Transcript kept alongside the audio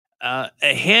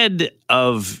Ahead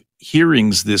of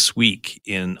hearings this week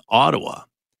in Ottawa,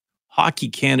 Hockey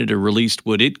Canada released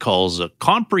what it calls a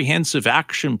comprehensive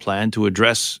action plan to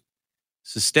address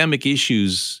systemic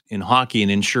issues in hockey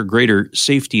and ensure greater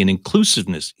safety and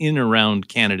inclusiveness in and around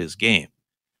Canada's game.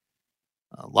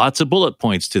 Lots of bullet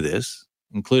points to this,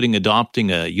 including adopting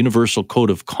a universal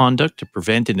code of conduct to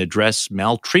prevent and address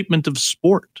maltreatment of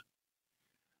sport,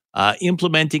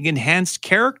 implementing enhanced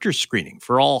character screening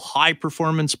for all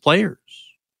high-performance players,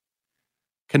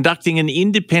 conducting an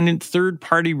independent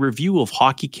third-party review of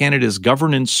Hockey Canada's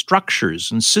governance structures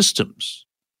and systems,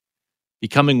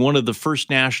 becoming one of the first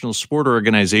national sport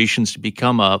organizations to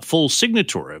become a full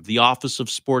signatory of the Office of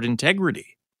Sport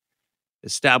Integrity,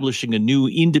 establishing a new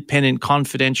independent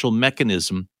confidential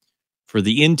mechanism for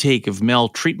the intake of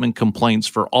maltreatment complaints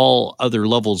for all other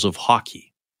levels of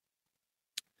hockey.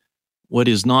 What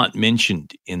is not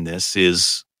mentioned in this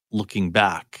is looking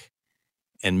back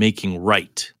and making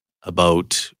right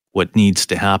about what needs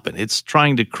to happen. It's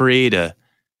trying to create a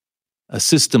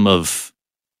system of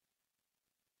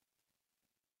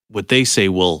what they say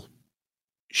will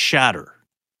shatter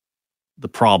the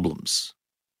problems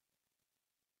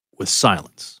with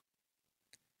silence.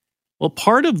 Well,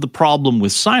 part of the problem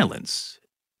with silence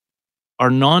are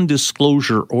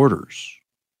non-disclosure orders.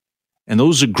 And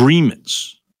those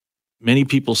agreements, many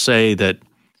people say that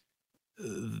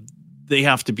they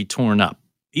have to be torn up.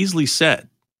 Easily said,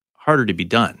 harder to be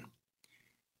done.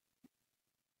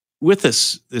 With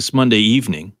us this Monday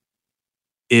evening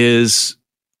is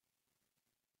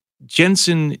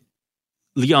Jenson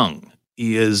Leung.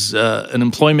 He is an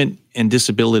employment and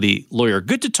disability lawyer.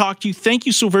 Good to talk to you. Thank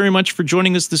you so very much for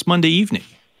joining us this Monday evening.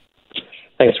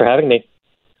 Thanks for having me.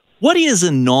 What is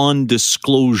a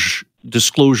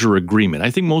non-disclosure agreement? I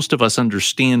think most of us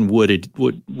understand what it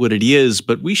is,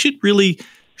 but we should really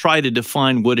try to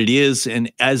define what it is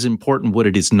and, as important, what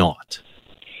it is not.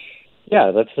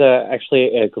 Yeah, that's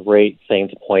actually a great thing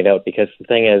to point out, because the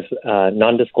thing is,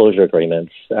 non-disclosure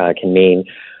agreements can mean,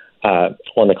 well,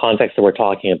 in the context that we're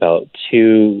talking about,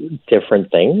 two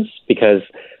different things, because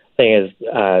the thing is,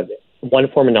 one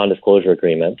form of non-disclosure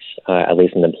agreement, at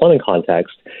least in the employment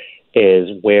context, is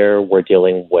where we're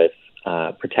dealing with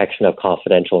protection of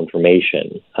confidential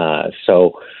information.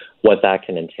 So what that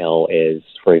can entail is,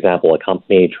 for example, a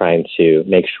company trying to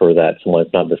make sure that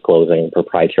someone's not disclosing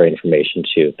proprietary information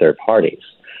to third parties.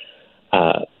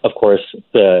 Of course,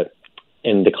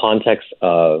 in the context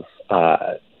of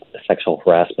sexual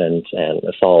harassment and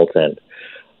assault and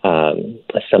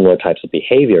similar types of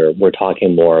behavior, we're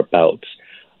talking more about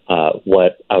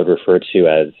what I would refer to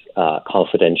as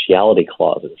confidentiality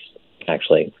clauses,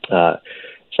 actually.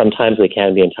 Sometimes they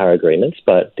can be entire agreements,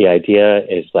 but the idea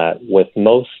is that with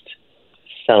most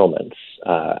settlements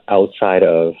outside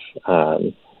of,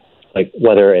 like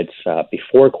whether it's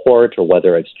before court or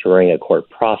whether it's during a court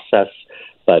process,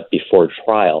 but before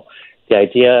trial, the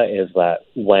idea is that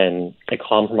when a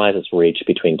compromise is reached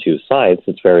between two sides,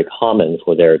 it's very common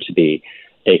for there to be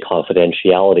a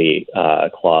confidentiality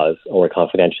clause or a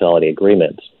confidentiality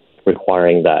agreement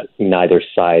requiring that neither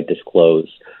side disclose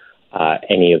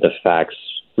any of the facts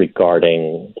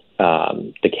regarding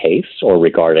the case or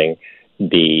regarding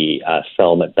the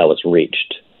settlement that was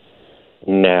reached.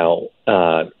 Now,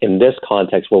 in this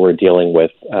context, where we're dealing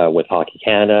with Hockey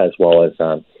Canada, as well as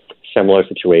similar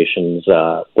situations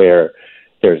where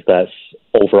there's this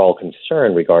overall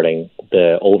concern regarding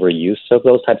the overuse of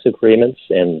those types of agreements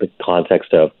in the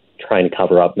context of trying to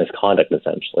cover up misconduct,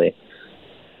 essentially.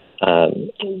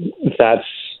 That's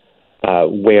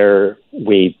where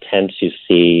we tend to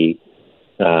see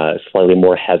slightly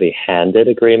more heavy-handed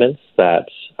agreements that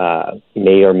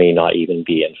may or may not even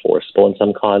be enforceable in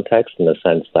some context, in the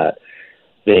sense that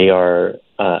they are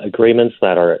agreements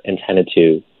that are intended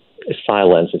to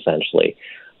silence, essentially,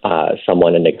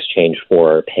 someone in exchange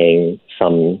for paying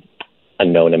some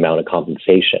unknown amount of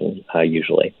compensation,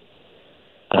 usually.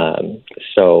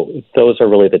 So those are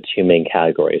really the two main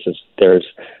categories. There's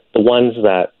the ones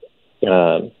that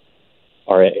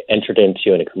are entered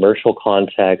into in a commercial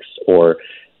context, or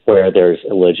where there's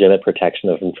a legitimate protection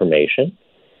of information,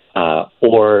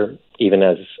 or even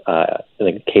as in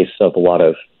the case of a lot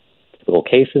of typical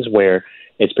cases where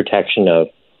it's protection of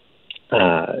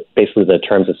basically the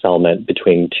terms of settlement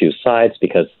between two sides,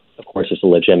 because, of course, there's a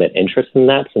legitimate interest in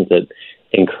that, since it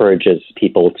encourages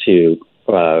people to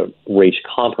reach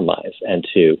compromise and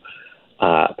to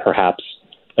perhaps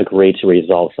agree to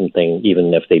resolve something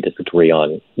even if they disagree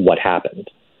on what happened.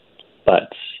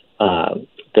 But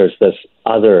there's this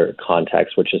other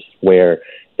context, which is where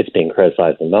it's being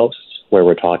criticized the most, where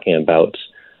we're talking about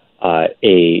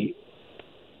a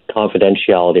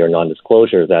confidentiality or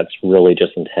non-disclosure that's really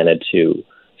just intended to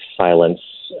silence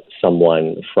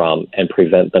someone from and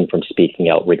prevent them from speaking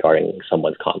out regarding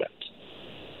someone's conduct.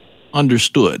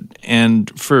 Understood.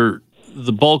 And for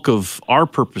the bulk of our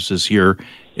purposes here,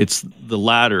 it's the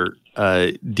latter,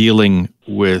 dealing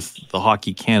with the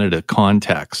Hockey Canada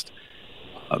context.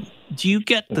 Do you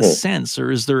get the sense,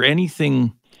 or is there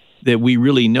anything that we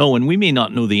really know, and we may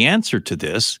not know the answer to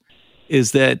this,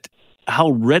 is that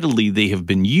how readily they have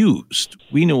been used?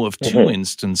 We know of two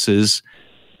instances,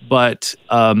 but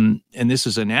and this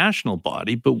is a national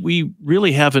body, but we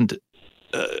really haven't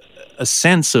a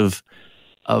sense of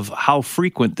how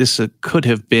frequent this could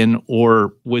have been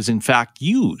or was in fact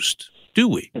used, do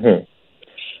we?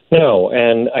 No,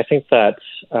 and I think that's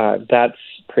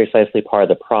precisely part of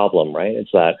the problem, right?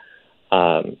 It's that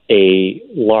a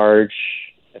large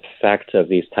effect of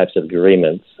these types of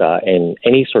agreements in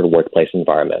any sort of workplace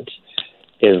environment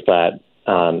is that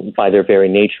by their very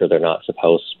nature, they're not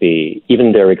supposed to be,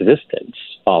 even their existence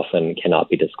often cannot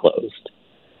be disclosed.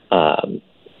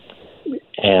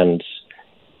 And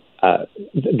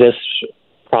this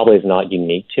probably is not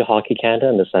unique to Hockey Canada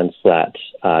in the sense that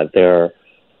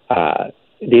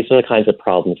these are the kinds of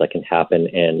problems that can happen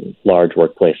in large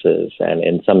workplaces, and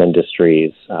in some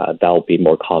industries that will be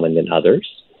more common than others.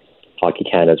 Hockey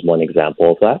Canada is one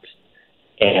example of that.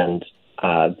 And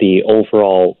the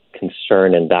overall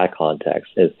concern in that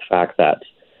context is the fact that,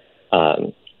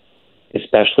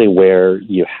 especially where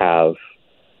you have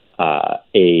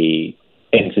a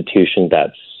institution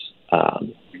that's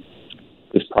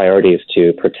whose priority is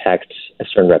to protect a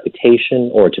certain reputation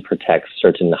or to protect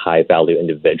certain high-value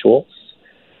individuals,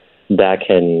 that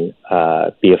can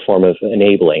be a form of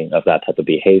enabling of that type of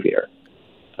behavior.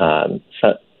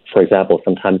 So, for example,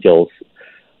 sometimes you'll,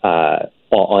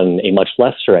 on a much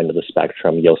lesser end of the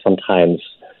spectrum, you'll sometimes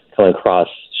come across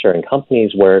certain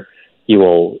companies where you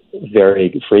will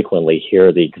very frequently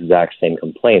hear the exact same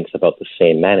complaints about the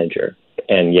same manager,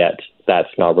 and yet that's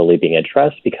not really being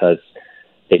addressed because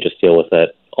they just deal with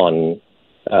it on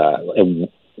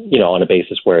a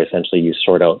basis where essentially you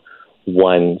sort out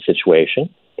one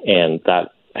situation and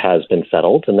that has been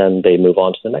settled, and then they move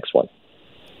on to the next one.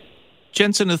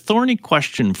 Jenson, a thorny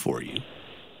question for you,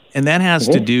 and that has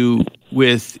to do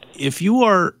with if you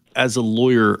are, as a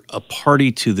lawyer, a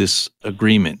party to this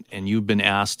agreement and you've been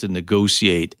asked to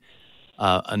negotiate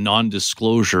a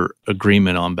non-disclosure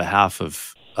agreement on behalf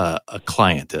of a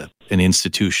client, an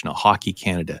institution, a Hockey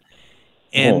Canada,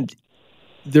 and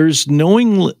there's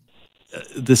knowing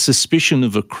the suspicion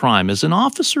of a crime. As an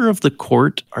officer of the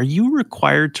court, are you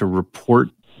required to report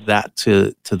that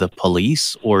to the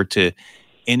police or to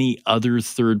any other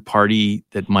third party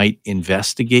that might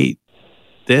investigate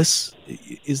this?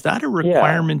 Is that a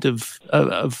requirement of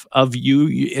you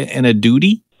and a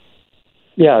duty?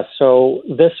 Yeah, so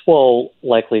this will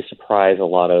likely surprise a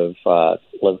lot of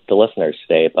the listeners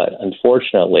today, but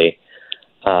unfortunately,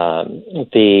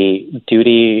 the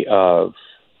duty of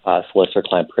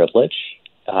solicitor-client privilege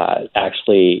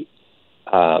actually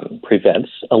prevents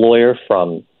a lawyer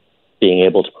from being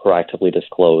able to proactively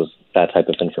disclose that type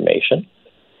of information.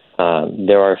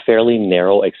 There are fairly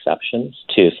narrow exceptions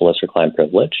to solicitor-client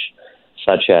privilege,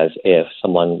 such as if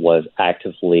someone was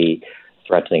actively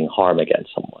threatening harm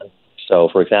against someone. So,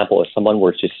 for example, if someone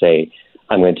were to say,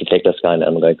 I'm going to take this gun and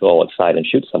I'm going to go outside and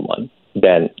shoot someone,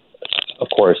 then, of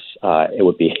course, it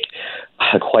would be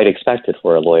quite expected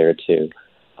for a lawyer to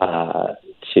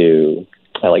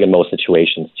like in most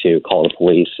situations, to call the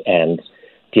police and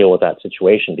deal with that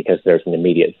situation because there's an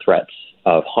immediate threat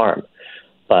of harm.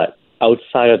 But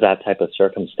outside of that type of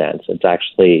circumstance, it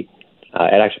actually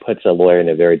puts a lawyer in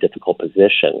a very difficult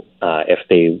position if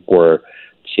they were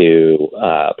to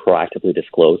proactively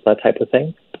disclose that type of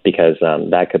thing, because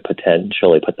that could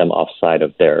potentially put them offside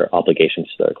of their obligations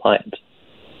to their client.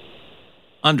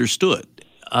 Understood.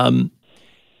 And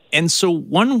so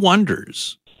one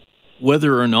wonders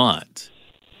whether or not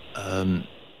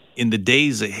in the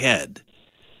days ahead,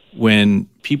 when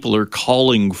people are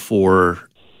calling for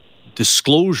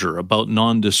disclosure about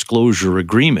non-disclosure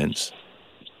agreements,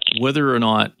 whether or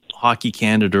not Hockey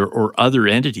Canada or other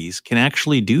entities can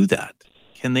actually do that.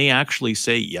 Can they actually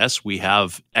say, yes, we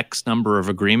have X number of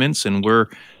agreements and we're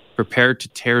prepared to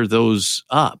tear those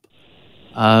up?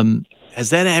 Has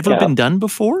that ever been done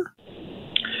before?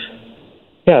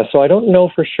 Yeah, so I don't know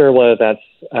for sure whether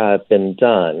that's been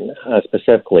done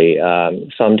specifically.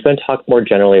 So I'm going to talk more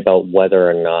generally about whether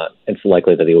or not it's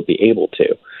likely that they will be able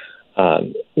to.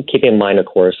 Keeping in mind, of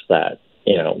course, that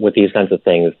with these kinds of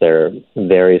things, they're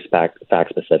very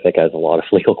fact-specific, as a lot of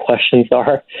legal questions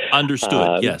are.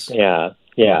 Understood, yes.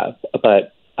 Yeah.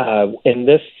 But In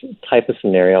this type of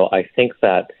scenario, I think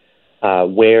that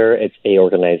where it's a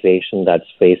organization that's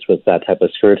faced with that type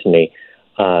of scrutiny,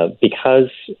 because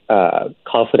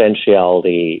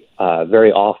confidentiality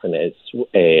very often is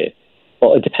it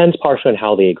depends partially on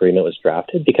how the agreement was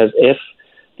drafted, because if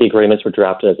the agreements were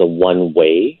drafted as a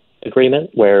one-way agreement,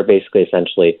 where basically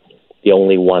essentially the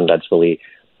only one that's really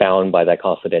bound by that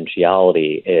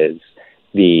confidentiality is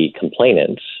the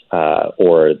complainant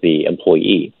or the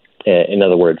employee. In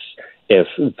other words, if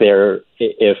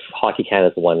Hockey Canada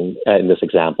is the one, in this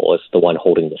example, is the one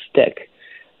holding the stick,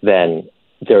 then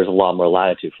there's a lot more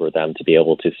latitude for them to be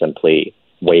able to simply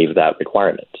waive that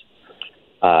requirement.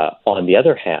 On the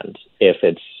other hand, if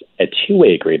it's a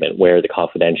two-way agreement where the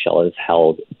confidentiality is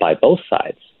held by both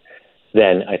sides,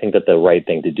 then I think that the right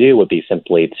thing to do would be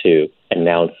simply to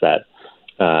announce that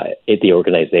the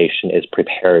organization is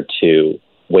prepared to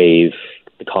waive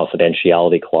the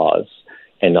confidentiality clause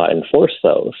and not enforce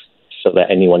those, so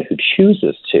that anyone who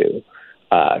chooses to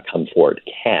come forward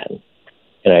can.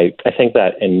 And I think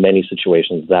that in many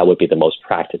situations, that would be the most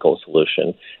practical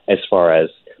solution as far as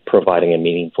providing a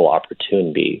meaningful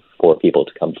opportunity for people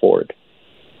to come forward.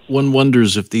 One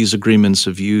wonders if these agreements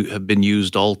have been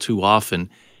used all too often,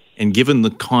 and given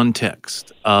the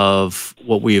context of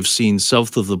what we have seen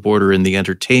south of the border in the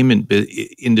entertainment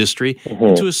industry,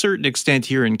 and to a certain extent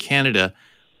here in Canada,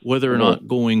 whether or not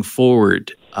going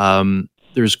forward,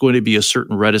 there's going to be a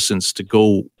certain reticence to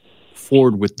go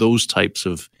forward with those types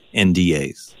of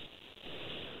NDAs.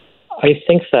 I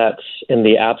think that in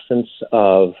the absence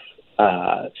of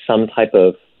some type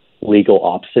of legal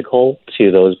obstacle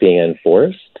to those being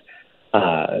enforced,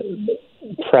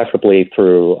 preferably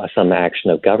through some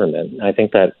action of government, I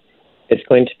think that it's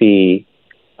going to be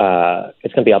up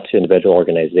to individual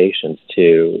organizations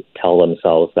to tell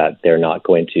themselves that they're not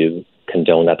going to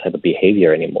condone that type of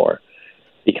behavior anymore,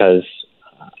 because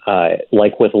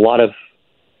with a lot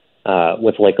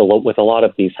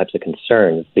of these types of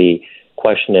concerns, the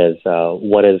question is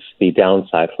what is the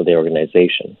downside for the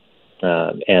organization,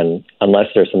 and unless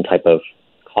there's some type of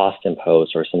cost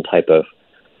imposed or some type of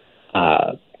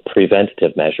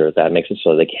preventative measure that makes it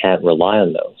so they can't rely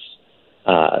on those,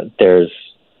 there's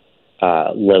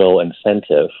little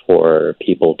incentive for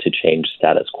people to change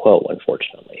status quo,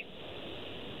 unfortunately.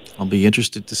 I'll be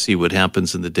interested to see what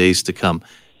happens in the days to come.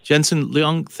 Jenson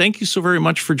Leung, thank you so very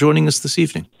much for joining us this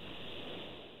evening.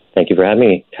 Thank you for having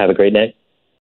me. Have a great night.